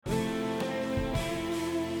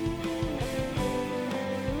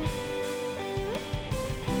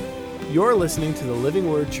You're listening to the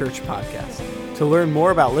Living Word Church podcast. To learn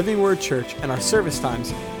more about Living Word Church and our service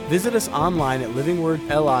times, visit us online at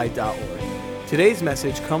livingwordli.org. Today's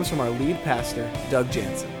message comes from our lead pastor, Doug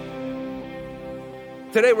Jansen.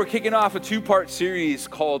 Today we're kicking off a two-part series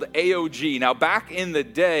called AOG. Now back in the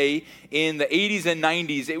day, in the 80s and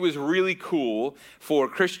 90s, it was really cool for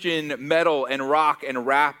Christian metal and rock and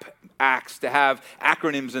rap acts to have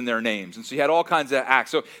acronyms in their names. And so you had all kinds of acts.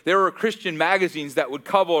 So there were Christian magazines that would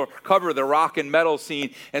cover the rock and metal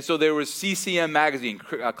scene. And so there was CCM magazine.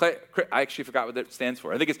 I actually forgot what that stands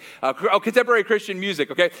for. I think it's Contemporary Christian Music,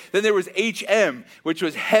 okay? Then there was HM, which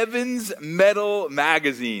was Heaven's Metal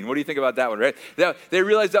Magazine. What do you think about that one, right? They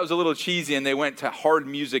realized that was a little cheesy, and they went to Hard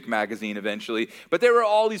Music Magazine eventually. But there were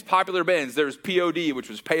all these popular bands. There was POD, which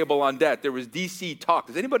was Payable on Debt. There was DC Talk.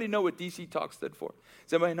 Does anybody know what DC Talk stood for?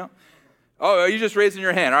 Does anybody know? Oh, are you just raising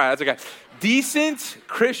your hand? All right, that's okay. Decent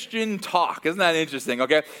Christian Talk. Isn't that interesting?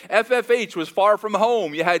 Okay. FFH was Far From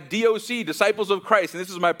Home. You had DOC, Disciples of Christ. And this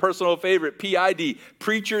is my personal favorite, PID,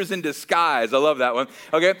 Preachers in Disguise. I love that one.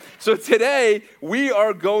 Okay. So today we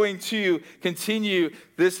are going to continue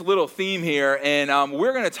this little theme here. And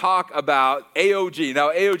we're going to talk about AOG. Now,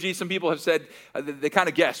 AOG, some people have said, they kind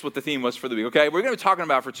of guessed what the theme was for the week. Okay. We're going to be talking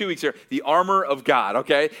about for 2 weeks here, the armor of God.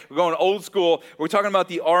 Okay. We're going old school. We're talking about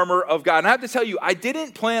the armor of God. And I have to tell you, I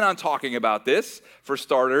didn't plan on talking about this, for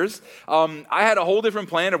starters. I had a whole different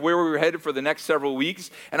plan of where we were headed for the next several weeks,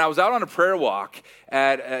 and I was out on a prayer walk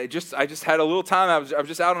at I just had a little time. I was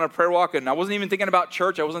just out on a prayer walk, and I wasn't even thinking about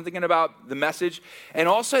church. I wasn't thinking about the message, and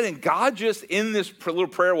all of a sudden, God just in this little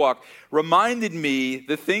prayer walk reminded me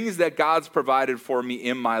the things that God's provided for me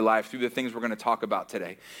in my life through the things we're going to talk about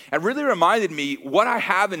today, and really reminded me what I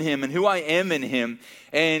have in Him and who I am in Him.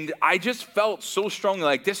 And I just felt so strongly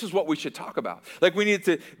like this is what we should talk about. Like we need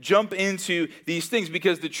to jump into these things,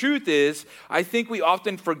 because the truth is, I think we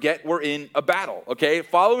often forget we're in a battle, okay?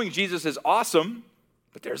 Following Jesus is awesome,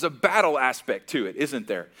 but there's a battle aspect to it, isn't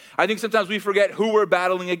there? I think sometimes we forget who we're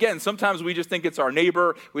battling against. Sometimes we just think it's our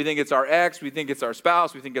neighbor, we think it's our ex, we think it's our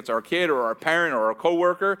spouse, we think it's our kid or our parent or our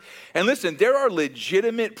coworker. And listen, there are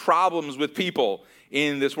legitimate problems with people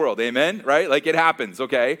in this world, amen? Right? Like it happens,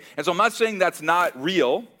 okay? And so I'm not saying that's not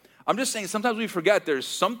real. I'm just saying sometimes we forget there's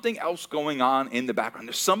something else going on in the background.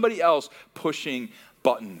 There's somebody else pushing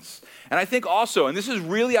buttons. And I think also, and this is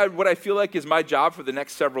really what I feel like is my job for the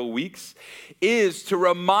next several weeks, is to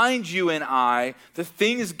remind you and I the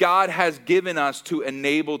things God has given us to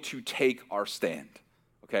enable to take our stand.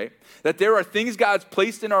 Okay? That there are things God's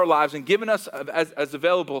placed in our lives and given us as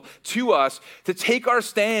available to us to take our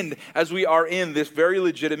stand as we are in this very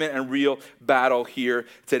legitimate and real battle here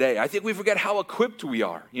today. I think we forget how equipped we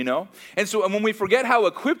are, you know? And so when we forget how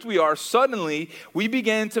equipped we are, suddenly we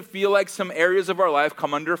begin to feel like some areas of our life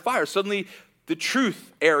come under fire. Suddenly the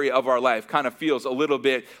truth area of our life kind of feels a little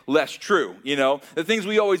bit less true, you know? The things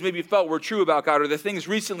we always maybe felt were true about God, or the things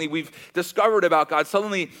recently we've discovered about God,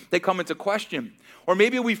 suddenly they come into question. Or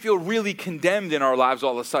maybe we feel really condemned in our lives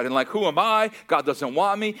all of a sudden, like, who am I? God doesn't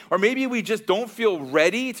want me. Or maybe we just don't feel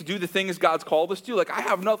ready to do the things God's called us to. Like, I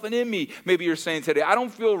have nothing in me. Maybe you're saying today, I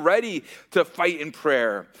don't feel ready to fight in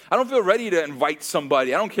prayer. I don't feel ready to invite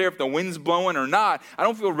somebody. I don't care if the wind's blowing or not. I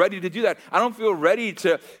don't feel ready to do that. I don't feel ready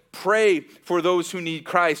to pray for those who need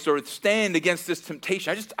Christ or stand against this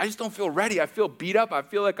temptation. I just don't feel ready. I feel beat up. I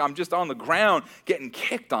feel like I'm just on the ground getting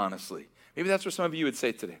kicked, honestly. Maybe that's what some of you would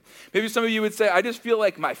say today. Maybe some of you would say, I just feel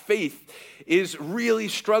like my faith is really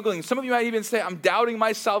struggling. Some of you might even say, I'm doubting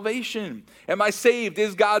my salvation. Am I saved?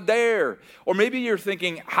 Is God there? Or maybe you're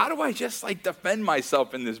thinking, how do I just defend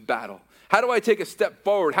myself in this battle? How do I take a step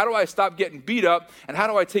forward? How do I stop getting beat up? And how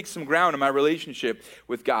do I take some ground in my relationship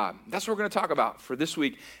with God? That's what we're going to talk about for this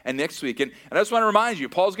week and next week. And I just want to remind you,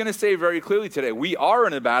 Paul's going to say very clearly today, we are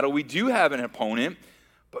in a battle. We do have an opponent.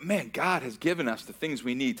 But man, God has given us the things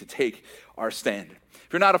we need to take our stand. If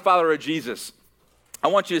you're not a follower of Jesus, I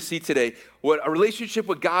want you to see today what a relationship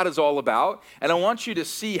with God is all about, and I want you to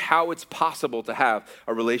see how it's possible to have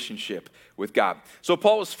a relationship with God. So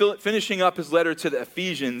Paul was finishing up his letter to the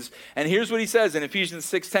Ephesians, and here's what he says in Ephesians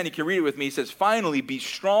 6:10. You can read it with me. He says, finally, be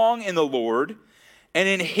strong in the Lord and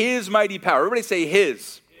in His mighty power. Everybody say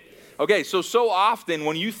His. Okay, so often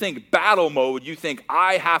when you think battle mode, you think,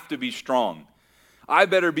 I have to be strong. I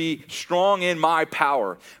better be strong in my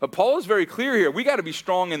power. But Paul is very clear here. We got to be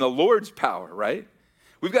strong in the Lord's power, right?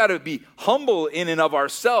 We've got to be humble in and of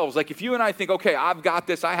ourselves. Like if you and I think, okay, I've got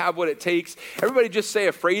this, I have what it takes. Everybody just say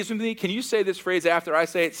a phrase with me. Can you say this phrase after I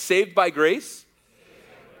say it? Saved by grace.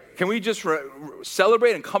 Can we just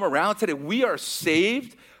celebrate and come around today? We are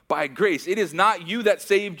saved by grace. It is not you that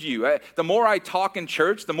saved you. The more I talk in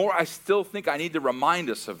church, the more I still think I need to remind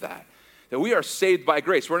us of that. that we are saved by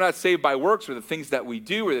grace. We're not saved by works or the things that we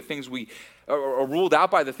do or the things we are ruled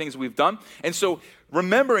out by the things we've done. And so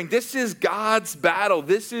remembering this is God's battle.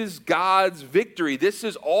 This is God's victory. This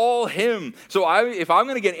is all him. So if I'm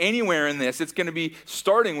going to get anywhere in this, it's going to be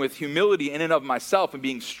starting with humility in and of myself and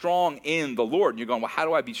being strong in the Lord. And you're going, well, how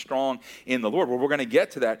do I be strong in the Lord? Well, we're going to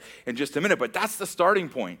get to that in just a minute, but that's the starting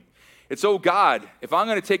point. It's, oh God, if I'm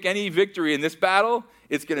going to take any victory in this battle,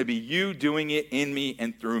 it's going to be you doing it in me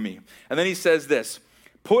and through me. And then he says this,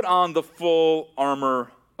 put on the full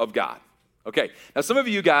armor of God. Okay, now some of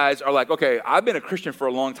you guys are like, okay, I've been a Christian for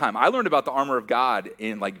a long time. I learned about the armor of God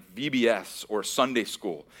in like VBS or Sunday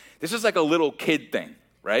school. This is like a little kid thing,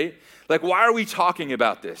 right? Like, why are we talking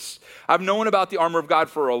about this? I've known about the armor of God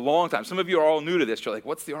for a long time. Some of you are all new to this. You're like,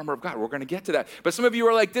 what's the armor of God? We're going to get to that. But some of you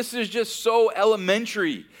are like, this is just so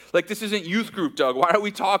elementary. Like, this isn't youth group, Doug. Why are we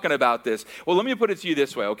talking about this? Well, let me put it to you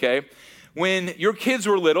this way, okay? When your kids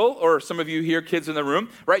were little, or some of you here, kids in the room,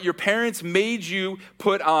 right, your parents made you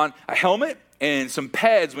put on a helmet and some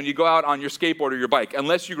pads when you go out on your skateboard or your bike,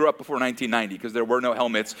 unless you grew up before 1990, because there were no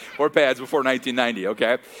helmets or pads before 1990,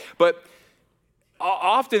 okay? But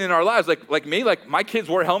often in our lives, like me, like my kids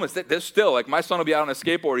wear helmets. They're still, like my son will be out on a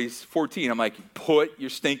skateboard, he's 14. I'm like, put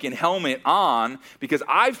your stinking helmet on, because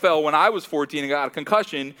I fell when I was 14 and got a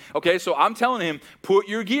concussion, okay? So I'm telling him, put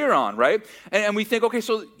your gear on, right? And we think, okay,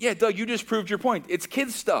 so yeah, Doug, you just proved your point. It's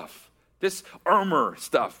kids stuff, this armor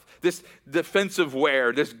stuff, this defensive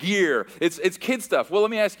wear, this gear. It's kid stuff. Well,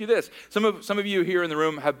 let me ask you this. Some of you here in the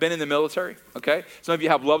room have been in the military, okay? Some of you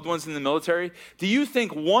have loved ones in the military. Do you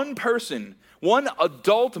think one person, one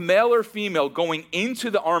adult male or female going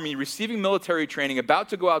into the army, receiving military training, about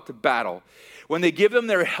to go out to battle, when they give them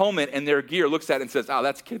their helmet and their gear, looks at it and says, oh,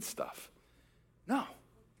 that's kid stuff? No,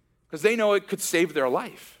 because they know it could save their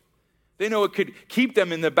life. They know it could keep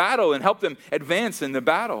them in the battle and help them advance in the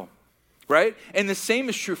battle. Right? And the same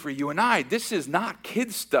is true for you and I. This is not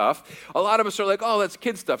kid stuff. A lot of us are like, oh, that's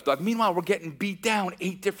kid stuff, Doug. Meanwhile, we're getting beat down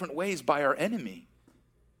 8 different ways by our enemy.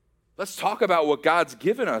 Let's talk about what God's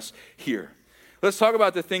given us here. Let's talk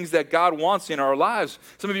about the things that God wants in our lives.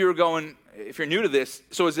 Some of you are going, if you're new to this,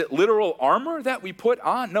 so is it literal armor that we put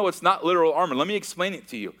on? No, it's not literal armor. Let me explain it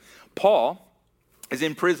to you. Paul is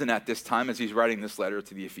in prison at this time as he's writing this letter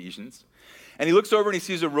to the Ephesians. And he looks over and he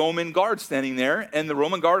sees a Roman guard standing there, and the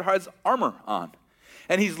Roman guard has armor on.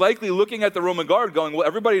 And he's likely looking at the Roman guard going, well,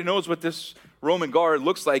 everybody knows what this Roman guard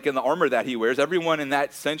looks like in the armor that he wears. Everyone in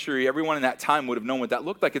that century, everyone in that time would have known what that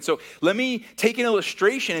looked like. And so let me take an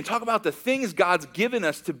illustration and talk about the things God's given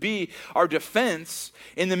us to be our defense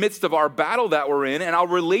in the midst of our battle that we're in, and I'll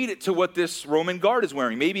relate it to what this Roman guard is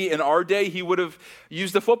wearing. Maybe in our day, he would have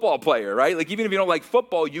used a football player, right? Like, even if you don't like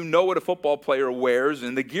football, you know what a football player wears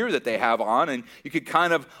and the gear that they have on, and you could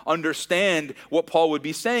kind of understand what Paul would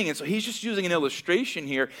be saying. And so he's just using an illustration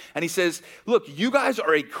here, and he says, look, you guys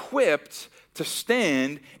are equipped to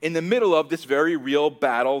stand in the middle of this very real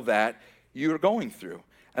battle that you're going through.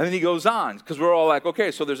 And then he goes on, because we're all like,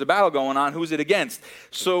 okay, so there's a battle going on. Who's it against?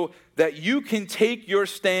 So that you can take your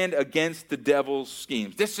stand against the devil's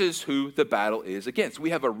schemes. This is who the battle is against. We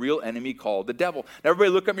have a real enemy called the devil. Now, everybody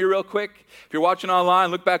look at me real quick. If you're watching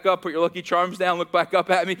online, look back up, put your Lucky Charms down, look back up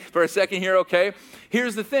at me for a second here, okay?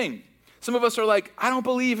 Here's the thing. Some of us are like, I don't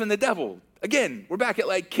believe in the devil. Again, we're back at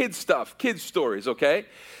like kids stuff, kids stories, okay?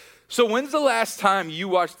 So when's the last time you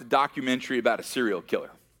watched a documentary about a serial killer?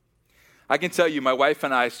 I can tell you, my wife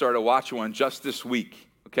and I started watching one just this week,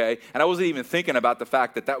 okay? And I wasn't even thinking about the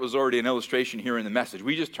fact that that was already an illustration here in the message.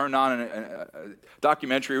 We just turned on a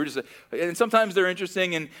documentary, and sometimes they're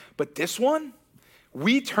interesting, but this one,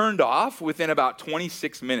 we turned off within about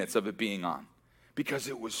 26 minutes of it being on because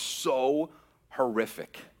it was so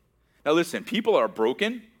horrific. Now listen, people are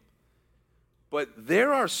broken, but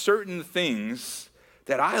there are certain things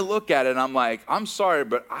that I look at it and I'm like, I'm sorry,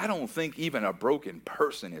 but I don't think even a broken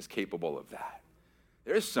person is capable of that.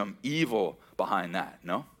 There's some evil behind that,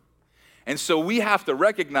 no? And so we have to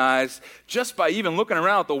recognize, just by even looking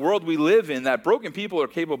around at the world we live in, that broken people are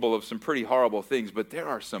capable of some pretty horrible things, but there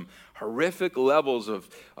are some horrific levels of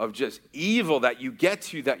just evil that you get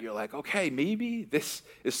to that you're like, okay, maybe this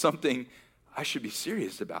is something I should be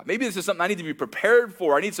serious about. Maybe this is something I need to be prepared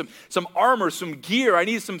for. I need some armor, some gear. I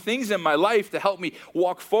need some things in my life to help me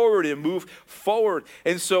walk forward and move forward.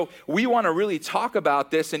 And so we want to really talk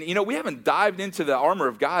about this. And, we haven't dived into the armor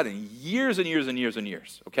of God in years and years and years and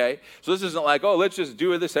years, okay? So this isn't like, oh, let's just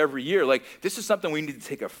do this every year. Like, this is something we need to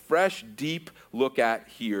take a fresh, deep look at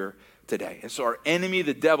here today. And so our enemy,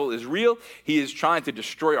 the devil, is real. He is trying to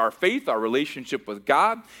destroy our faith, our relationship with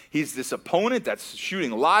God. He's this opponent that's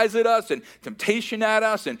shooting lies at us and temptation at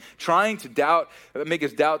us and trying to make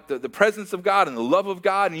us doubt the presence of God and the love of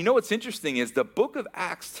God. And you know what's interesting is the book of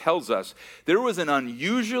Acts tells us there was an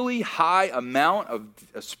unusually high amount of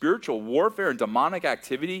spiritual warfare and demonic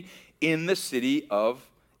activity in the city of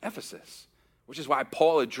Ephesus, which is why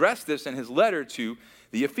Paul addressed this in his letter to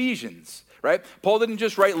the Ephesians. Right? Paul didn't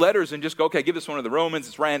just write letters and just go, okay, give this one to the Romans.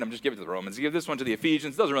 It's random. Just give it to the Romans. Give this one to the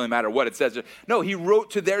Ephesians. It doesn't really matter what it says. No, he wrote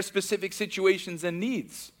to their specific situations and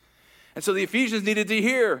needs. And so the Ephesians needed to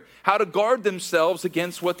hear how to guard themselves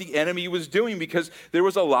against what the enemy was doing because there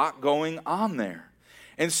was a lot going on there.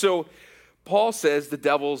 And so Paul says the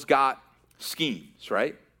devil's got schemes,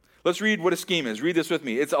 right? Let's read what a scheme is. Read this with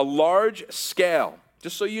me. It's a large scale,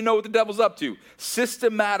 just so you know what the devil's up to,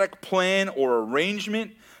 systematic plan or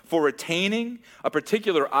arrangement for attaining a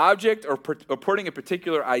particular object or putting a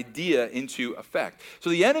particular idea into effect. So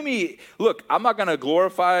the enemy, look, I'm not going to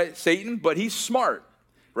glorify Satan, but he's smart,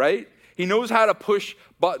 right? He knows how to push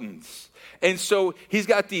buttons. And so he's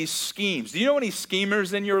got these schemes. Do you know any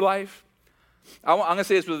schemers in your life? I'm going to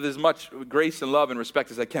say this with as much grace and love and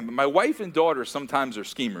respect as I can, but my wife and daughter sometimes are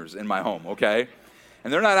schemers in my home, okay?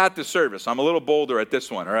 And they're not at the service. I'm a little bolder at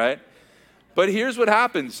this one, all right? But here's what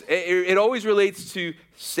happens. It always relates to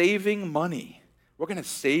saving money. We're going to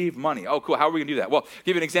save money. Oh, cool. How are we going to do that? Well, I'll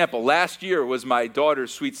give you an example. Last year was my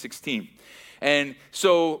daughter's Sweet 16. And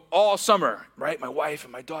so all summer, right, my wife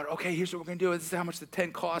and my daughter, okay, here's what we're going to do. This is how much the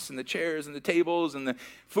tent costs and the chairs and the tables and the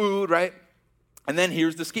food, right? And then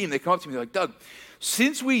here's the scheme. They come up to me, they're like, Doug,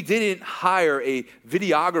 since we didn't hire a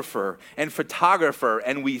videographer and photographer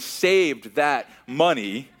and we saved that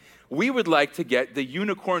money, we would like to get the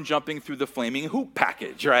unicorn jumping through the flaming hoop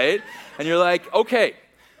package, right? And you're like, okay,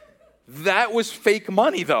 that was fake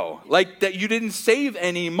money though. Like that you didn't save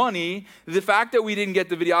any money. The fact that we didn't get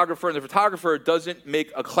the videographer and the photographer doesn't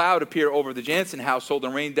make a cloud appear over the Jansen household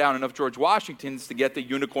and rain down enough George Washingtons to get the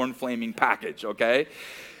unicorn flaming package, okay?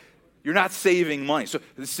 You're not saving money. So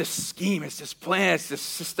it's this scheme, it's this plan, it's this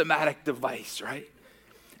systematic device, right?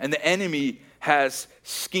 And the enemy has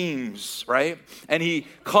schemes, right? And he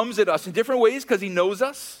comes at us in different ways because he knows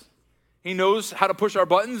us. He knows how to push our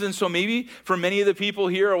buttons. And so maybe for many of the people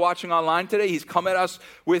here or watching online today, he's come at us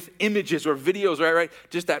with images or videos, right?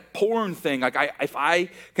 Just that porn thing. Like if I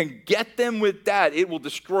can get them with that, it will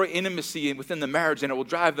destroy intimacy within the marriage and it will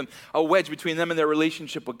drive them a wedge between them and their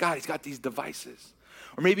relationship with God. He's got these devices.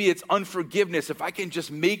 Or maybe it's unforgiveness. If I can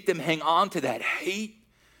just make them hang on to that hate,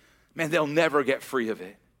 man, they'll never get free of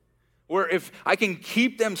it. Or if I can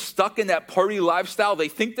keep them stuck in that party lifestyle, they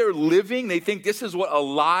think they're living, they think this is what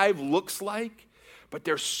alive looks like, but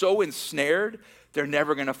they're so ensnared, they're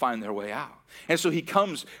never going to find their way out. And so he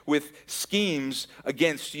comes with schemes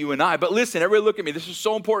against you and I. But listen, everybody look at me. This is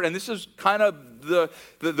so important. And this is kind of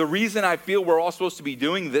the reason I feel we're all supposed to be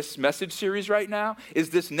doing this message series right now is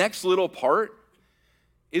this next little part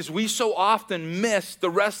is we so often miss the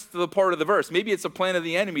rest of the part of the verse. Maybe it's a plan of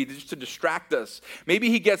the enemy just to distract us. Maybe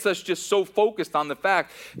he gets us just so focused on the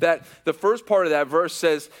fact that the first part of that verse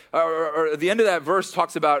says, or the end of that verse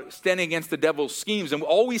talks about standing against the devil's schemes. And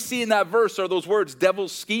all we see in that verse are those words,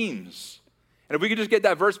 devil's schemes. And if we could just get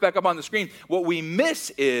that verse back up on the screen, what we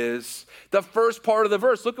miss is the first part of the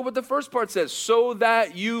verse. Look at what the first part says, so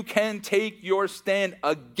that you can take your stand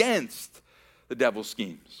against the devil's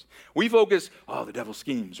schemes. We focus, the devil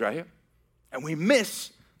schemes, right? And we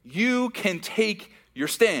miss, you can take your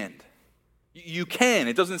stand. You can.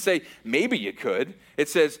 It doesn't say, maybe you could. It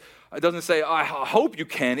doesn't say, I hope you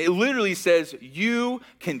can. It literally says, you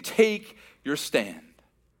can take your stand.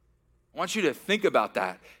 I want you to think about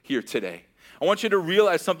that here today. I want you to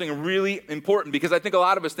realize something really important because I think a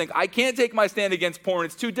lot of us think, I can't take my stand against porn.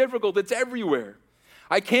 It's too difficult. It's everywhere.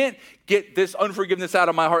 I can't get this unforgiveness out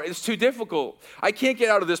of my heart. It's too difficult. I can't get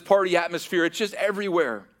out of this party atmosphere. It's just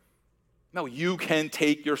everywhere. No, you can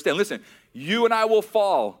take your stand. Listen, you and I will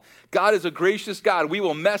fall. God is a gracious God. We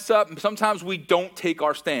will mess up. And sometimes we don't take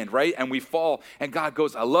our stand, right? And we fall. And God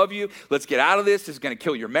goes, I love you. Let's get out of this. This is going to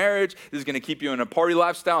kill your marriage. This is going to keep you in a party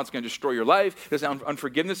lifestyle. It's going to destroy your life. This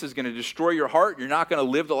unforgiveness is going to destroy your heart. You're not going to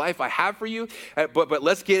live the life I have for you. But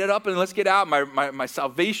let's get it up and let's get out. My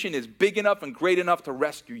salvation is big enough and great enough to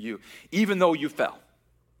rescue you, even though you fell.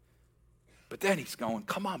 But then he's going,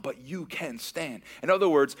 come on, but you can stand. In other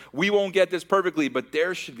words, we won't get this perfectly, but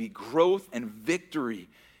there should be growth and victory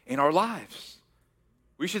in our lives.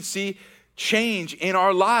 We should see change in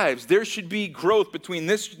our lives. There should be growth between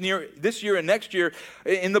this year and next year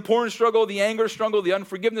in the porn struggle, the anger struggle, the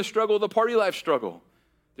unforgiveness struggle, the party life struggle.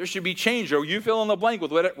 There should be change, or you fill in the blank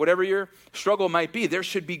with whatever your struggle might be. There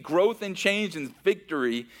should be growth and change and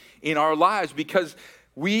victory in our lives because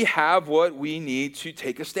we have what we need to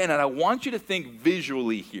take a stand. And I want you to think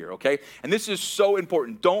visually here, okay? And this is so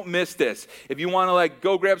important. Don't miss this. If you want to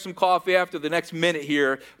go grab some coffee after the next minute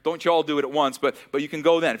here, don't you all do it at once, but you can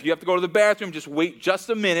go then. If you have to go to the bathroom, just wait just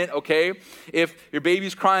a minute, okay? If your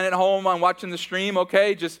baby's crying at home on watching the stream,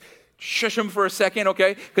 okay, just shush them for a second,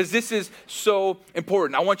 okay? Because this is so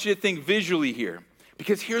important. I want you to think visually here.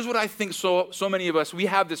 Because here's what I think so many of us, we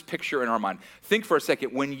have this picture in our mind. Think for a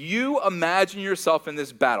second. When you imagine yourself in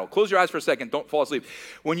this battle, close your eyes for a second, don't fall asleep.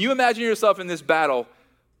 When you imagine yourself in this battle,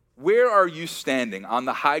 where are you standing? On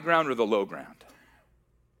the high ground or the low ground?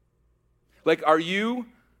 Are you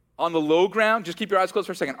on the low ground? Just keep your eyes closed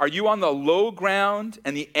for a second. Are you on the low ground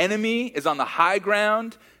and the enemy is on the high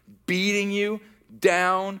ground, beating you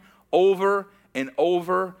down over and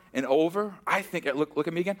over and over? I think, look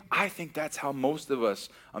at me again. I think that's how most of us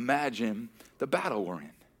imagine the battle we're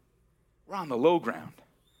in. We're on the low ground.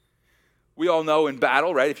 We all know in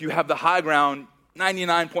battle, right? If you have the high ground,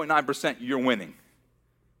 99.9% you're winning.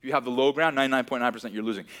 If you have the low ground, 99.9% you're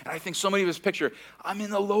losing. And I think so many of us picture, I'm in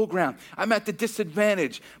the low ground. I'm at the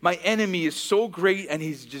disadvantage. My enemy is so great and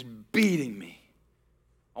he's just beating me.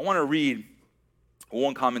 I want to read.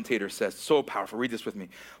 One commentator says, so powerful, read this with me.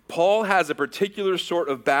 Paul has a particular sort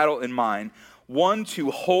of battle in mind, one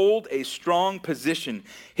to hold a strong position.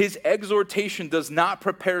 His exhortation does not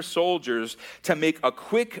prepare soldiers to make a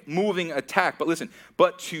quick moving attack,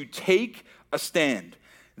 but to take a stand.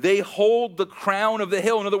 They hold the crown of the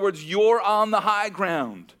hill. In other words, you're on the high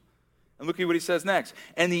ground. And look at what he says next.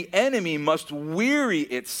 And the enemy must weary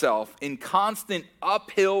itself in constant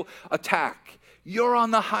uphill attack. You're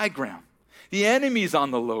on the high ground. The enemy's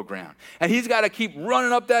on the low ground. And he's got to keep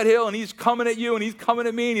running up that hill, and he's coming at you, and he's coming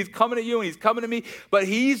at me, and he's coming at you, and he's coming at me. But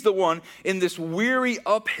he's the one in this weary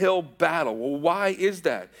uphill battle. Well, why is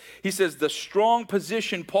that? He says the strong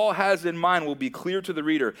position Paul has in mind will be clear to the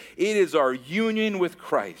reader. It is our union with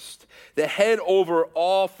Christ, the head over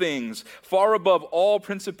all things, far above all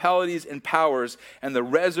principalities and powers, and the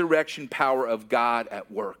resurrection power of God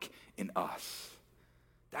at work in us.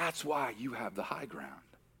 That's why you have the high ground.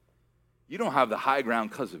 You don't have the high ground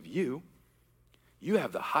because of you. You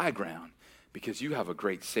have the high ground because you have a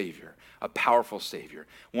great Savior, a powerful Savior,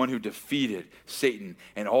 one who defeated Satan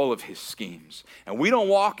and all of his schemes. And we don't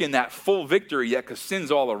walk in that full victory yet because sin's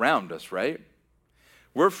all around us, right?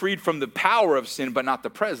 We're freed from the power of sin, but not the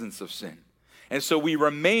presence of sin. And so we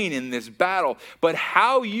remain in this battle. But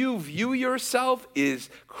how you view yourself is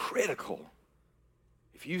critical.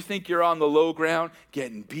 If you think you're on the low ground,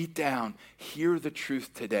 getting beat down, hear the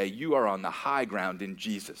truth today. You are on the high ground in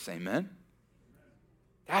Jesus. Amen?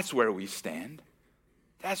 That's where we stand.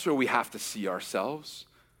 That's where we have to see ourselves.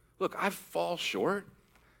 Look, I fall short.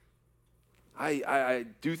 I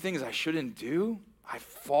do things I shouldn't do. I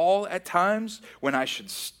fall at times when I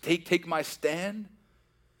should take my stand.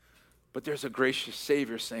 But there's a gracious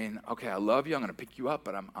Savior saying, okay, I love you. I'm going to pick you up,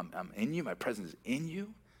 but I'm in you. My presence is in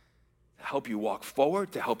you. To help you walk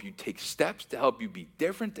forward, to help you take steps, to help you be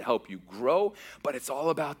different, to help you grow. But it's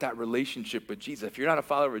all about that relationship with Jesus. If you're not a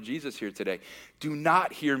follower of Jesus here today, do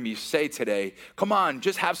not hear me say today, come on,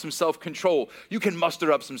 just have some self-control. You can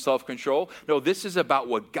muster up some self-control. No, this is about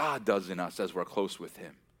what God does in us as we're close with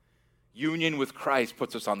him. Union with Christ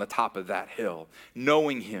puts us on the top of that hill.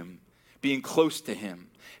 Knowing him, being close to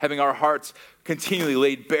him, having our hearts continually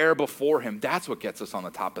laid bare before him. That's what gets us on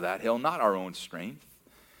the top of that hill, not our own strength.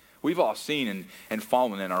 We've all seen and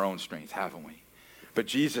fallen in our own strength, haven't we? But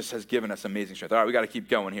Jesus has given us amazing strength. All right, we got to keep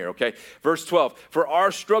going here, okay? Verse 12, for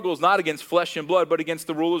our struggle is not against flesh and blood, but against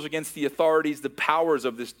the rulers, against the authorities, the powers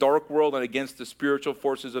of this dark world, and against the spiritual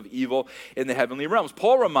forces of evil in the heavenly realms.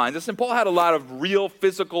 Paul reminds us, and Paul had a lot of real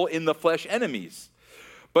physical in the flesh enemies.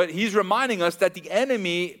 But he's reminding us that the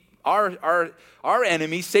enemy, our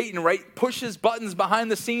enemy, Satan, right, pushes buttons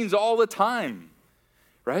behind the scenes all the time,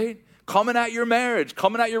 right? Coming at your marriage,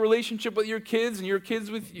 coming at your relationship with your kids and your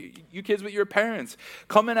kids with you kids with your parents,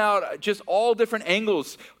 coming out just all different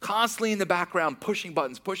angles, constantly in the background, pushing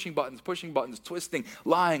buttons, twisting,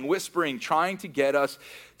 lying, whispering, trying to get us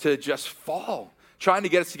to just fall, trying to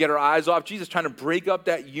get us to get our eyes off Jesus, trying to break up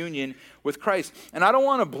that union with Christ. And I don't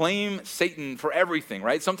want to blame Satan for everything,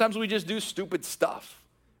 right? Sometimes we just do stupid stuff,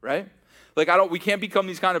 right? Like, we can't become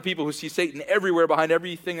these kind of people who see Satan everywhere behind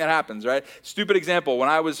everything that happens, right? Stupid example. When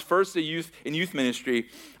I was first in youth ministry,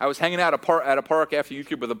 I was hanging out at a park after youth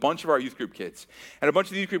group with a bunch of our youth group kids. And a bunch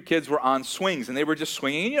of the youth group kids were on swings, and they were just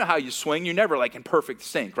swinging. And you know how you swing? You're never, like, in perfect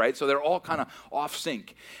sync, right? So they're all kind of off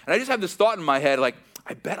sync. And I just had this thought in my head, like,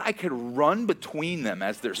 I bet I could run between them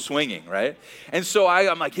as they're swinging, right? And so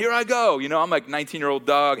I'm like, here I go. You know, I'm like 19-year-old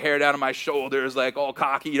Doug, hair down on my shoulders, like all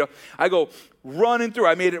cocky. You know, I go running through.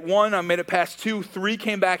 I made it 1, I made it past 2, 3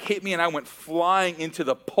 came back, hit me, and I went flying into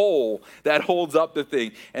the pole that holds up the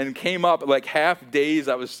thing and came up like half dazed.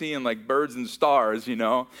 I was seeing like birds and stars, you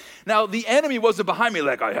know. Now, the enemy wasn't behind me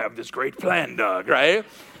like, I have this great plan, Doug, right?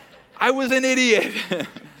 I was an idiot.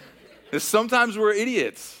 Sometimes we're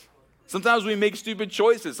idiots. Sometimes we make stupid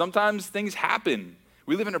choices. Sometimes things happen.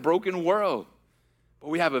 We live in a broken world. But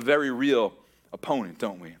we have a very real opponent,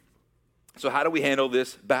 don't we? So how do we handle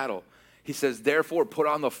this battle? He says, therefore, put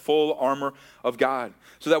on the full armor of God,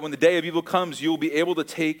 so that when the day of evil comes, you'll be able to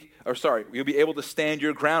stand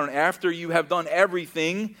your ground. And after you have done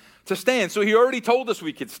everything, to stand. So he already told us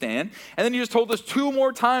we could stand. And then he just told us 2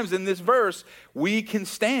 more times in this verse, we can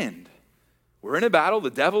stand. We're in a battle. The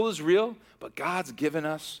devil is real, but God's given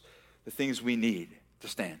us the things we need to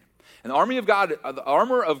stand. And the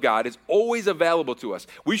armor of God is always available to us.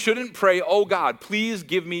 We shouldn't pray, oh God, please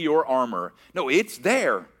give me your armor. No, it's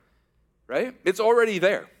there, right? It's already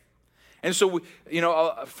there. And so,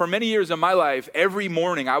 for many years in my life, every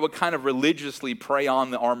morning I would kind of religiously pray on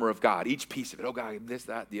the armor of God, each piece of it. Oh God, this,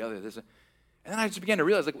 that, the other, this. And then I just began to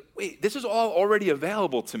realize, like, wait, this is all already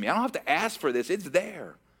available to me. I don't have to ask for this. It's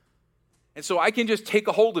there. And so I can just take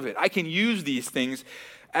a hold of it. I can use these things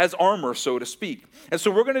as armor, so to speak. And so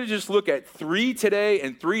we're going to just look at 3 today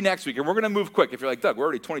and 3 next week. And we're going to move quick. If you're like, Doug, we're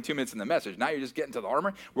already 22 minutes in the message. Now you're just getting to the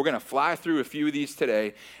armor. We're going to fly through a few of these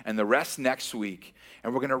today and the rest next week.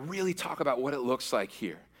 And we're going to really talk about what it looks like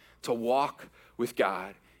here to walk with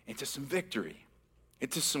God into some victory,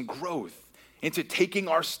 into some growth, into taking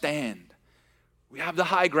our stand. We have the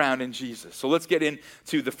high ground in Jesus. So let's get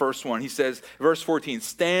into the first one. He says, verse 14,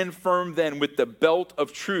 stand firm then with the belt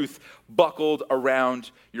of truth buckled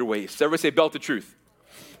around your waist. Everybody say belt of truth.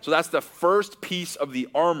 So that's the first piece of the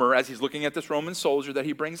armor as he's looking at this Roman soldier that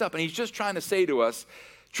he brings up. And he's just trying to say to us,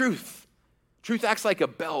 truth. Truth acts like a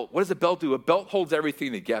belt. What does a belt do? A belt holds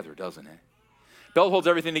everything together, doesn't it? Belt holds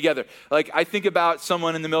everything together. Like, I think about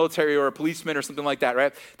someone in the military or a policeman or something like that,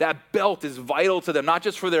 right? That belt is vital to them, not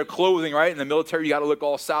just for their clothing, right? In the military, you got to look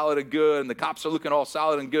all solid and good, and the cops are looking all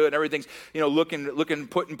solid and good, and everything's, looking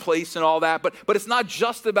put in place and all that. But it's not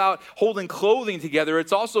just about holding clothing together.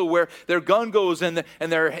 It's also where their gun goes and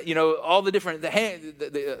their, all the different,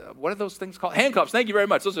 what are those things called? Handcuffs. Thank you very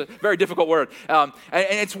much. Those are a very difficult word. And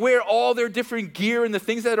it's where all their different gear and the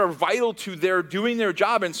things that are vital to their doing their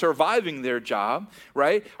job and surviving their job,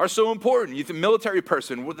 right, are so important. You, the military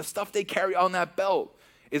person, with the stuff they carry on that belt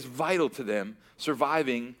is vital to them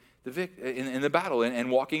surviving in the battle and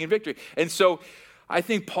walking in victory. And so I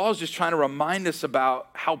think Paul's just trying to remind us about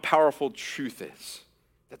how powerful truth is.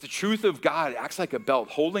 That the truth of God acts like a belt,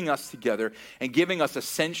 holding us together and giving us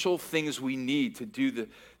essential things we need to do the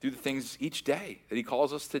things each day that he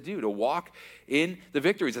calls us to do, to walk in the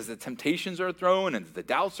victories as the temptations are thrown and the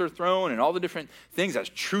doubts are thrown and all the different things. As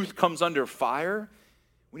truth comes under fire,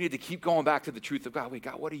 we need to keep going back to the truth of God. Wait,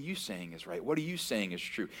 God, what are you saying is right? What are you saying is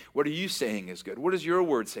true? What are you saying is good? What does your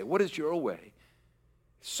word say? What is your way?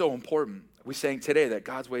 It's so important. We're saying today that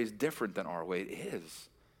God's way is different than our way. It is.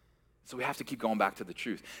 So we have to keep going back to the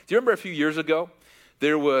truth. Do you remember a few years ago,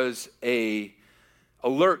 there was an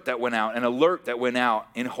alert that went out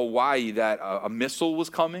in Hawaii that a missile was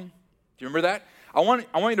coming? Do you remember that? I want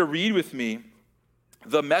you to read with me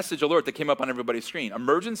the message alert that came up on everybody's screen.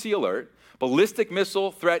 Emergency alert, ballistic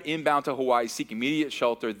missile threat inbound to Hawaii, seek immediate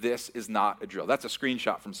shelter. This is not a drill. That's a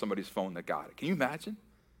screenshot from somebody's phone that got it. Can you imagine?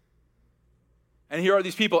 And here are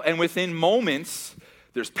these people, and within moments,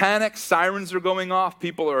 there's panic, sirens are going off,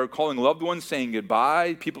 people are calling loved ones, saying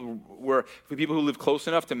goodbye. People who live close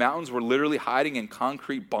enough to mountains were literally hiding in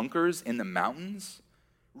concrete bunkers in the mountains,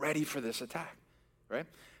 ready for this attack, right?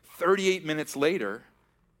 38 minutes later,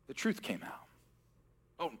 the truth came out.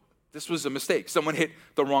 Oh, this was a mistake. Someone hit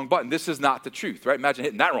the wrong button. This is not the truth, right? Imagine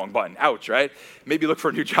hitting that wrong button. Ouch, right? Maybe look for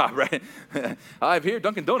a new job, right? I've heard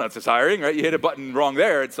Dunkin' Donuts is hiring, right? You hit a button wrong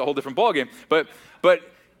there, it's a whole different ballgame. But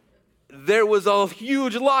there was a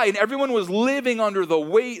huge lie, and everyone was living under the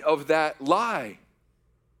weight of that lie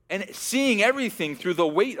and seeing everything through the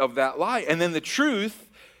weight of that lie. And then the truth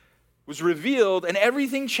was revealed, and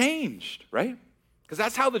everything changed, right? Because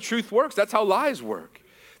that's how the truth works. That's how lies work.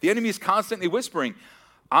 The enemy is constantly whispering,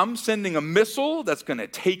 I'm sending a missile that's going to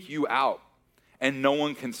take you out, and no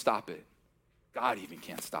one can stop it. God even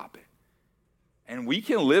can't stop it. And we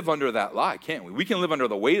can live under that lie, can't we? We can live under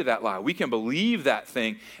the weight of that lie. We can believe that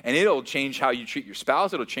thing, and it'll change how you treat your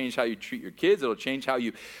spouse. It'll change how you treat your kids. It'll change how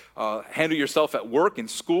you handle yourself at work and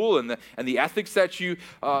school, and the ethics that you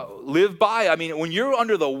live by. I mean, when you're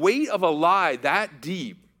under the weight of a lie that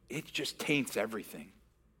deep, it just taints everything.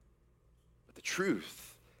 But the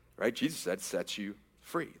truth, right, Jesus said, sets you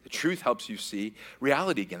free. The truth helps you see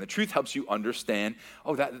reality again. The truth helps you understand,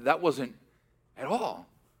 oh, that wasn't at all.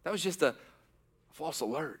 That was just a false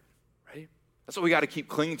alert, right? That's why we got to keep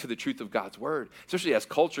clinging to the truth of God's word, especially as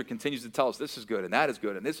culture continues to tell us this is good and that is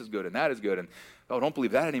good and this is good and that is good and, oh, don't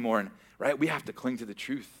believe that anymore. And, right, we have to cling to the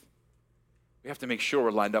truth. We have to make sure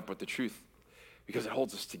we're lined up with the truth because it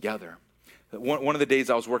holds us together. One of the days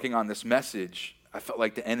I was working on this message, I felt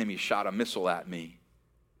like the enemy shot a missile at me.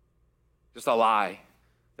 Just a lie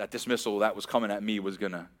that this missile that was coming at me was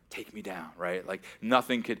going to take me down, right? Like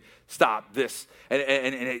nothing could stop this. And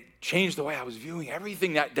it changed the way I was viewing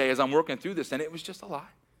everything that day as I'm working through this, and it was just a lie.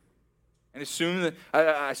 And as soon as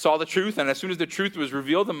I saw the truth, and as soon as the truth was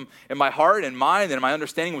revealed in my heart and mind, and my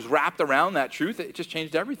understanding was wrapped around that truth, it just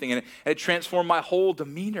changed everything, and it transformed my whole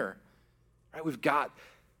demeanor, right? We've got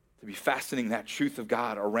to be fastening that truth of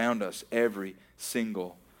God around us every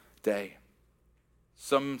single day.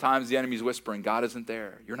 Sometimes the enemy's whispering, God isn't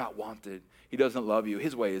there. You're not wanted. He doesn't love you.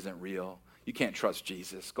 His way isn't real. You can't trust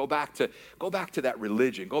Jesus. Go back to that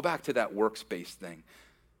religion. Go back to that works-based thing,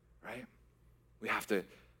 right? We have to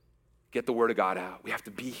get the word of God out. We have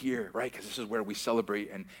to be here, right? Because this is where we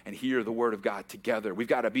celebrate and hear the word of God together. We've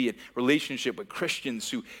got to be in relationship with Christians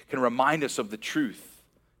who can remind us of the truth,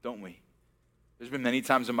 don't we? There's been many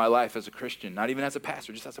times in my life as a Christian, not even as a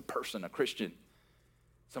pastor, just as a person, a Christian.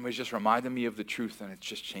 Somebody's just reminded me of the truth, and it's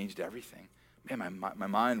just changed everything. Man, my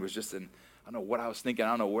mind was just in, I don't know what I was thinking. I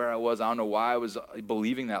don't know where I was. I don't know why I was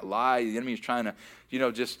believing that lie. The enemy is trying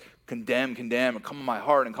to, just condemn, and come on my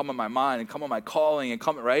heart, and come on my mind, and come on my calling, and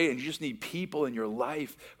come, right? And you just need people in your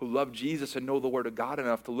life who love Jesus and know the word of God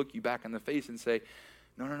enough to look you back in the face and say,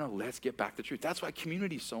 no, let's get back to truth. That's why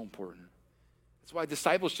community is so important. That's why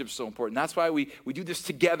discipleship is so important. That's why we do this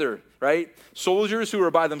together, right? Soldiers who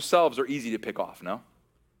are by themselves are easy to pick off, no?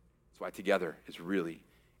 That's why together is really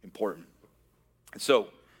important. And so,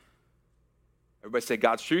 everybody say,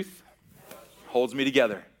 God's truth holds me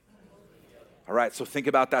together. All right, so think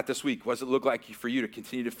about that this week. What does it look like for you to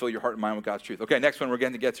continue to fill your heart and mind with God's truth? Okay, next one we're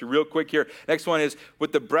going to get to real quick here. Next one is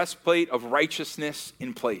with the breastplate of righteousness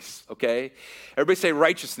in place, okay? Everybody say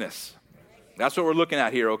righteousness. That's what we're looking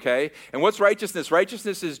at here, okay? And what's righteousness?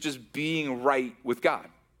 Righteousness is just being right with God.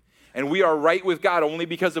 And we are right with God only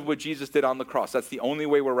because of what Jesus did on the cross. That's the only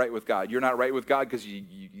way we're right with God. You're not right with God because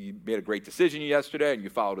you made a great decision yesterday and you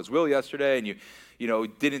followed his will yesterday and you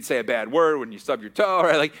didn't say a bad word when you stubbed your toe.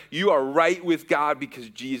 Right? Like you are right with God because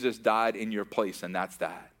Jesus died in your place, and that's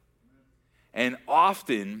that. And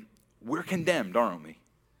often we're condemned, aren't we?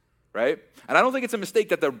 Right? And I don't think it's a mistake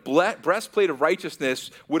that the breastplate of righteousness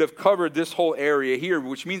would have covered this whole area here,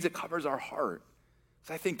 which means it covers our heart.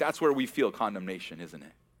 So I think that's where we feel condemnation, isn't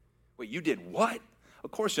it? Wait, you did what? Of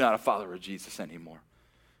course you're not a follower of Jesus anymore.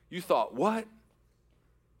 You thought what?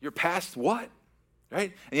 You're past what?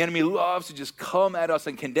 Right? And the enemy loves to just come at us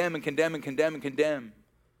and condemn and condemn and condemn and condemn.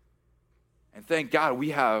 And thank God we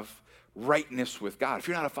have rightness with God. If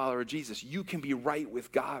you're not a follower of Jesus, you can be right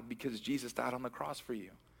with God because Jesus died on the cross for you.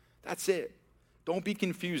 That's it. Don't be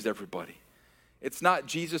confused, everybody. It's not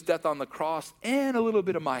Jesus' death on the cross and a little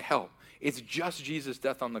bit of my help. It's just Jesus'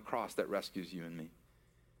 death on the cross that rescues you and me.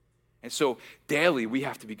 And so daily we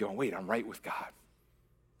have to be going, wait, I'm right with God.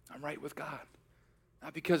 I'm right with God.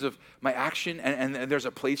 Not because of my action, and there's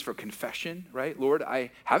a place for confession, right? Lord, I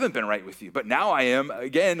haven't been right with you, but now I am,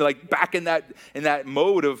 again, like back in that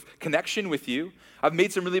mode of connection with you. I've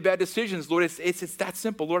made some really bad decisions, Lord. It's that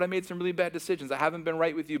simple. Lord, I made some really bad decisions. I haven't been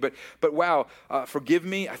right with you, but wow, forgive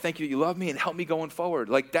me. I thank you that you love me and help me going forward.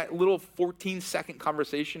 Like that little 14-second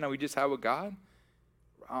conversation that we just had with God,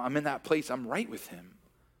 I'm in that place. I'm right with him.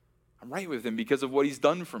 I'm right with him because of what he's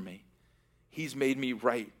done for me. He's made me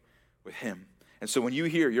right with him. And so when you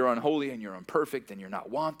hear you're unholy and you're imperfect and you're not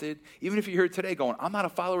wanted, even if you're here today going, I'm not a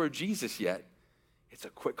follower of Jesus yet, it's a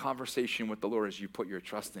quick conversation with the Lord as you put your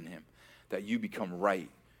trust in him, that you become right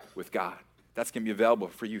with God. That's going to be available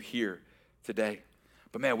for you here today.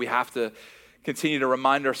 But man, we have to continue to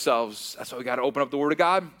remind ourselves. That's why we got to open up the Word of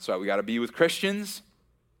God. That's why we got to be with Christians,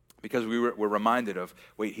 because we're reminded of,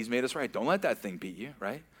 wait, he's made us right. Don't let that thing beat you,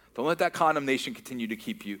 right? Don't let that condemnation continue to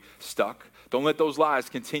keep you stuck. Don't let those lies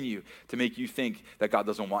continue to make you think that God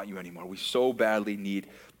doesn't want you anymore. We so badly need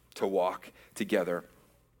to walk together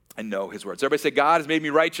and know his word. So everybody say, God has made me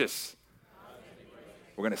righteous.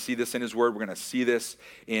 We're going to see this in his word. We're going to see this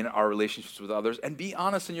in our relationships with others. And be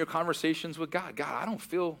honest in your conversations with God. God, I don't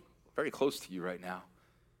feel very close to you right now.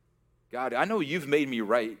 God, I know you've made me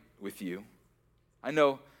right with you. I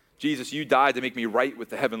know, Jesus, you died to make me right with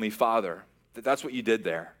the Heavenly Father. That's what you did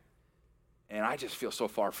there. And I just feel so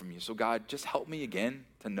far from you. So God, just help me again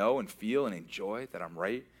to know and feel and enjoy that I'm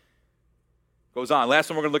right. Goes on. Last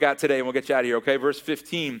one we're going to look at today, and we'll get you out of here, okay? Verse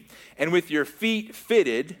 15. And with your feet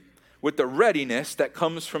fitted with the readiness that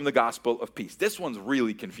comes from the gospel of peace. This one's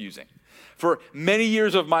really confusing. For many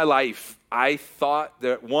years of my life, I thought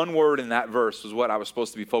that one word in that verse was what I was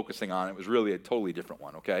supposed to be focusing on. It was really a totally different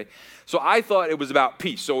one, okay? So I thought it was about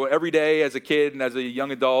peace. So every day as a kid and as a young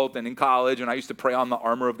adult and in college, and I used to pray on the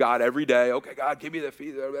armor of God every day. Okay, God, give me the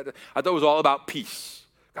peace. I thought it was all about peace.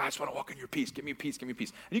 God, I just want to walk in your peace. Give me peace, give me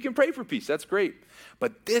peace. And you can pray for peace. That's great.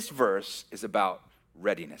 But this verse is about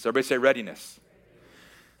readiness. Everybody say readiness.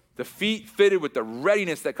 The feet fitted with the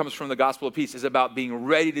readiness that comes from the gospel of peace is about being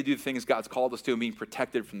ready to do the things God's called us to and being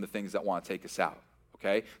protected from the things that want to take us out,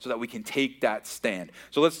 okay? So that we can take that stand.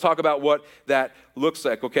 So let's talk about what that looks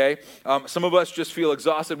like, okay? Some of us just feel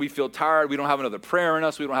exhausted. We feel tired. We don't have another prayer in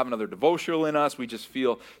us. We don't have another devotional in us. We just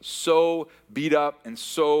feel so beat up and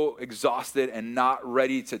so exhausted and not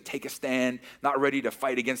ready to take a stand, not ready to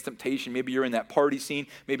fight against temptation. Maybe you're in that party scene.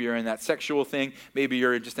 Maybe you're in that sexual thing. Maybe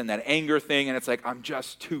you're just in that anger thing, and it's like, I'm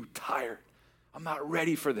just too tired. I'm not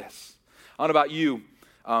ready for this. I don't know about you.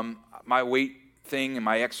 My weight thing and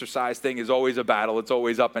my exercise thing is always a battle. It's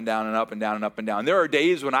always up and down and up and down and up and down. There are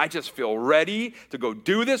days when I just feel ready to go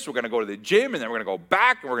do this. We're going to go to the gym, and then we're going to go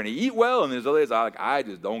back, and we're going to eat well. And there's other days I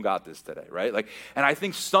just don't got this today, right? And I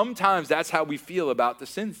think sometimes that's how we feel about the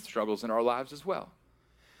sin struggles in our lives as well.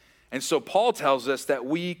 And so Paul tells us that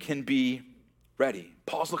we can be ready.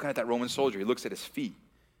 Paul's looking at that Roman soldier. He looks at his feet,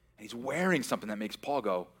 and he's wearing something that makes Paul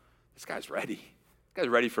go, this guy's ready. This guy's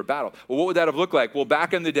ready for battle. Well, what would that have looked like? Well,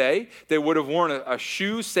 back in the day, they would have worn a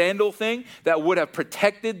shoe, sandal thing that would have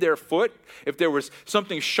protected their foot. If there was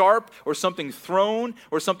something sharp or something thrown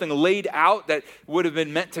or something laid out that would have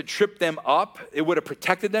been meant to trip them up, it would have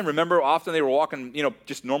protected them. Remember, often they were walking,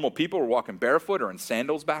 just normal people were walking barefoot or in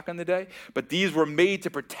sandals back in the day. But these were made to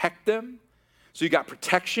protect them. So you got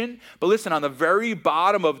protection. But listen, on the very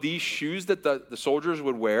bottom of these shoes that the soldiers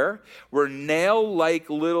would wear were nail-like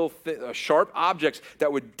little sharp objects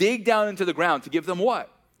that would dig down into the ground to give them what?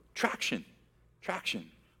 Traction. Kind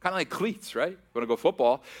of like cleats, right? Want to go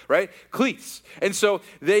football, right? Cleats. And so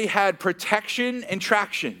they had protection and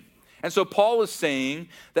traction. And so Paul is saying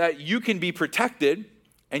that you can be protected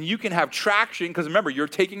and you can have traction, because remember, you're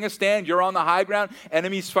taking a stand, you're on the high ground,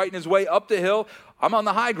 enemy's fighting his way up the hill. I'm on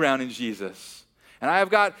the high ground in Jesus. And I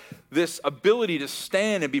have got this ability to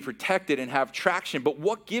stand and be protected and have traction. But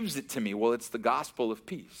what gives it to me? Well, it's the gospel of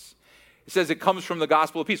peace. It says it comes from the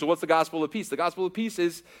gospel of peace. So what's the gospel of peace? The gospel of peace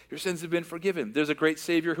is your sins have been forgiven. There's a great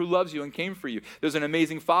Savior who loves you and came for you. There's an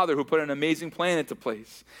amazing Father who put an amazing plan into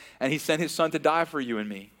place. And he sent his Son to die for you and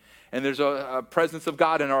me. And there's a presence of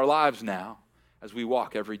God in our lives now as we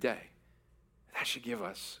walk every day. That should give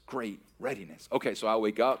us great readiness. Okay, so I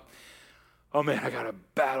wake up. Oh, man, I got to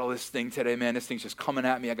battle this thing today, man. This thing's just coming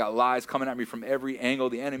at me. I got lies coming at me from every angle.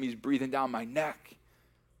 The enemy's breathing down my neck.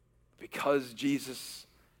 Because Jesus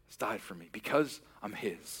has died for me. Because I'm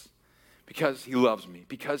his. Because he loves me.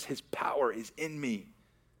 Because his power is in me.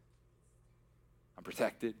 I'm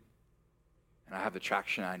protected. And I have the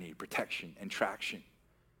traction I need. Protection and traction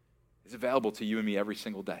is available to you and me every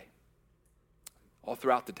single day. All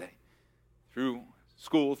throughout the day. Through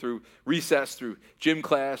school, through recess, through gym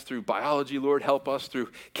class, through biology, Lord, help us, through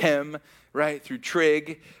chem, right, through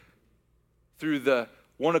trig, through the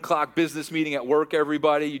 1 o'clock business meeting at work,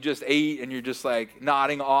 everybody, you just ate and you're just like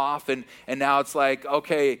nodding off, and now it's like,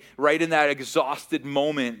 okay, right in that exhausted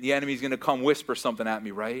moment, the enemy's going to come whisper something at me,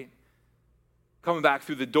 right? Coming back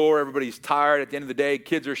through the door, everybody's tired. At the end of the day,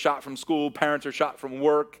 kids are shot from school, parents are shot from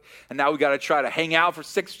work, and now we got to try to hang out for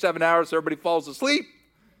 6 or 7 hours so everybody falls asleep.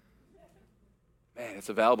 Man, it's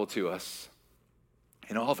available to us.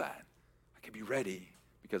 In all that, I can be ready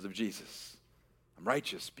because of Jesus. I'm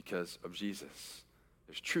righteous because of Jesus.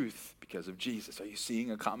 There's truth because of Jesus. Are you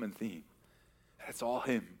seeing a common theme? That's all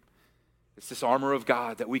him. It's this armor of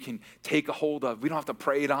God that we can take a hold of. We don't have to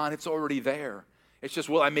pray it on. It's already there. It's just,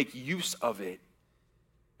 will I make use of it?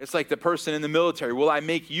 It's like the person in the military. Will I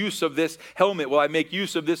make use of this helmet? Will I make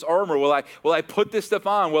use of this armor? Will I put this stuff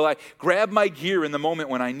on? Will I grab my gear in the moment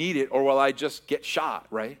when I need it? Or will I just get shot,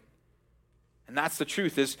 right? And that's the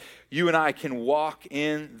truth, is you and I can walk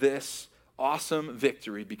in this awesome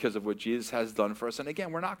victory because of what Jesus has done for us. And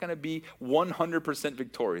again, we're not going to be 100%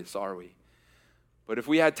 victorious, are we? But if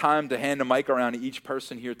we had time to hand a mic around to each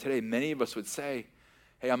person here today, many of us would say,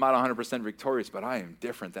 hey, I'm not 100% victorious, but I am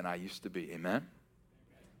different than I used to be. Amen?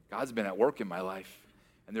 God's been at work in my life,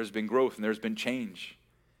 and there's been growth, and there's been change.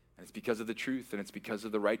 And it's because of the truth, and it's because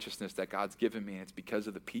of the righteousness that God's given me, and it's because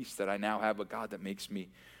of the peace that I now have with God that makes me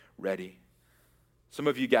ready. Some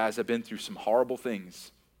of you guys have been through some horrible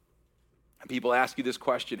things. And people ask you this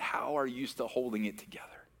question: how are you still holding it together?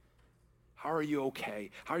 How are you okay?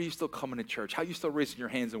 How are you still coming to church? How are you still raising your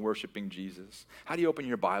hands and worshiping Jesus? How do you open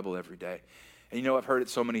your Bible every day? And I've heard it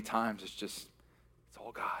so many times. It's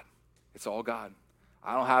all God. It's all God.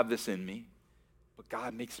 I don't have this in me, but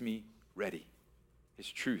God makes me ready. His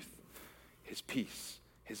truth, his peace,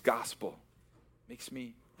 his gospel makes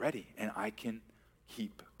me ready, and I can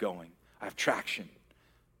keep going. I have traction.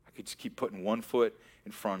 I could just keep putting one foot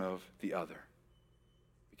in front of the other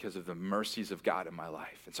because of the mercies of God in my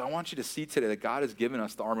life. And so I want you to see today that God has given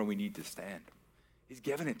us the armor we need to stand. He's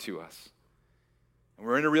given it to us. And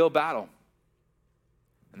we're in a real battle.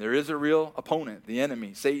 And there is a real opponent, the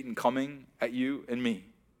enemy, Satan, coming at you and me.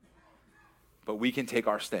 But we can take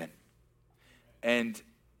our stand. And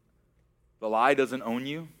the lie doesn't own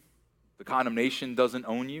you. The condemnation doesn't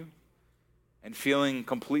own you. And feeling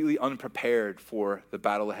completely unprepared for the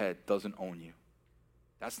battle ahead doesn't own you.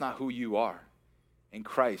 That's not who you are. In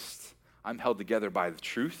Christ, I'm held together by the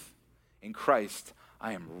truth. In Christ,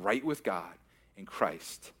 I am right with God. In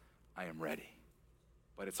Christ, I am ready.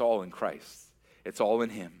 But it's all in Christ. It's all in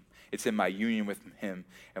him. It's in my union with him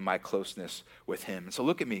and my closeness with him. And so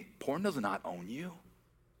look at me. Porn does not own you.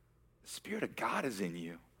 The Spirit of God is in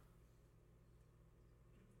you.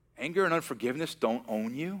 Anger and unforgiveness don't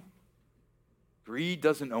own you. Greed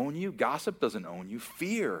doesn't own you. Gossip doesn't own you.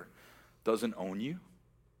 Fear doesn't own you.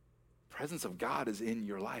 The presence of God is in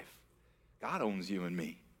your life. God owns you and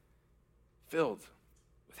me. Filled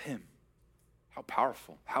with him. How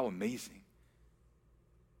powerful. How amazing.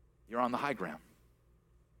 You're on the high ground.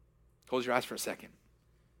 Close your eyes for a second.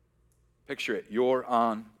 Picture it. You're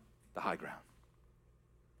on the high ground.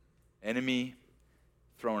 Enemy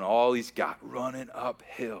throwing all he's got, running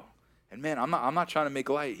uphill. And man, I'm not trying to make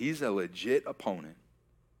light. He's a legit opponent.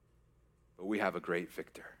 But we have a great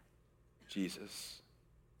victor, Jesus.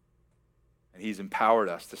 And he's empowered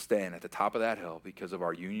us to stand at the top of that hill because of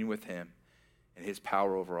our union with him and his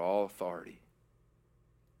power over all authority.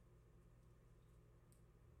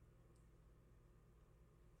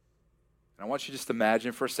 And I want you to just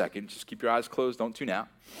imagine for a second, just keep your eyes closed, don't tune out,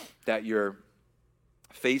 that you're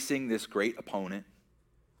facing this great opponent.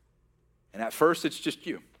 And at first, it's just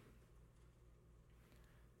you.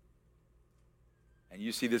 And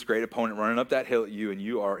you see this great opponent running up that hill at you, and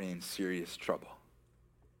you are in serious trouble.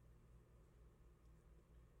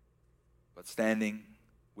 But standing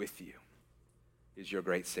with you is your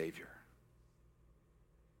great Savior.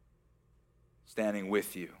 Standing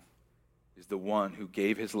with you is the one who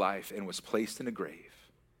gave his life and was placed in a grave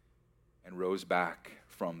and rose back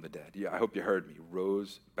from the dead. Yeah, I hope you heard me.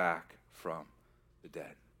 Rose back from the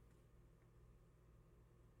dead.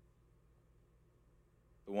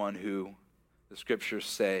 The one who, the scriptures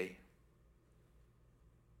say,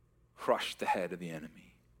 crushed the head of the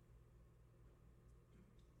enemy.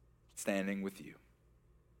 Standing with you.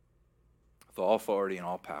 With all authority and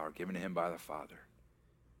all power given to him by the Father.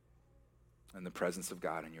 And the presence of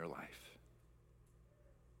God in your life.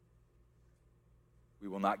 We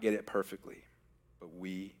will not get it perfectly, but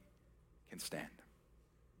we can stand.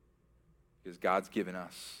 Because God's given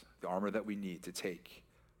us the armor that we need to take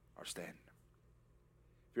our stand.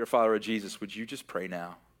 If you're a follower of Jesus, would you just pray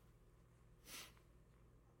now?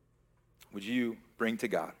 Would you bring to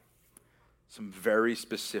God some very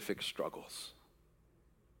specific struggles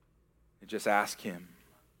and just ask him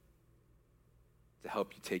to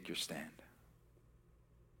help you take your stand?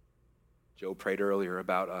 Joe prayed earlier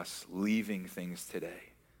about us leaving things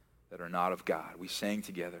today that are not of God. We sang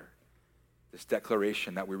together this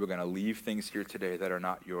declaration that we were going to leave things here today that are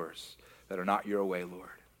not yours, that are not your way, Lord.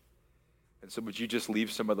 And so would you just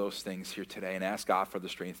leave some of those things here today and ask God for the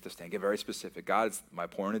strength to stand? Get very specific. God, it's my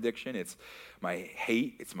porn addiction. It's my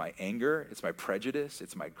hate. It's my anger. It's my prejudice.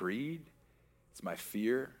 It's my greed. It's my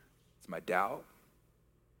fear. It's my doubt.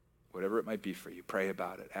 Whatever it might be for you, pray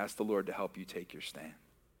about it. Ask the Lord to help you take your stand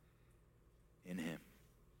in him.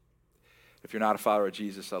 If you're not a follower of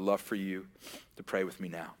Jesus, I'd love for you to pray with me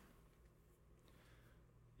now.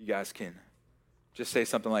 You guys can just say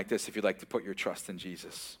something like this if you'd like to put your trust in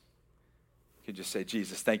Jesus. You can just say,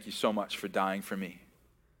 Jesus, thank you so much for dying for me.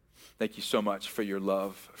 Thank you so much for your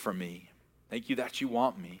love for me. Thank you that you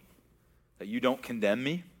want me, that you don't condemn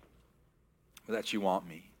me, but that you want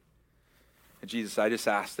me. And Jesus, I just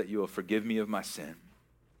ask that you will forgive me of my sin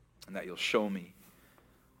and that you'll show me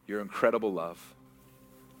your incredible love.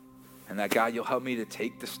 And that, God, you'll help me to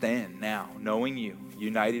take the stand now, knowing you,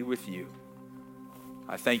 united with you.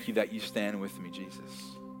 I thank you that you stand with me,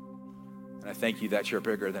 Jesus. And I thank you that you're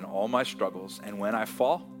bigger than all my struggles. And when I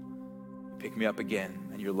fall, you pick me up again.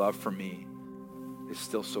 And your love for me is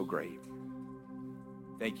still so great.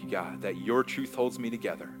 Thank you, God, that your truth holds me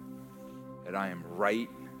together. That I am right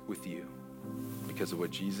with you because of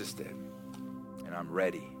what Jesus did. And I'm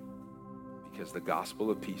ready because the gospel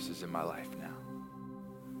of peace is in my life now.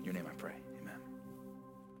 In your name I pray.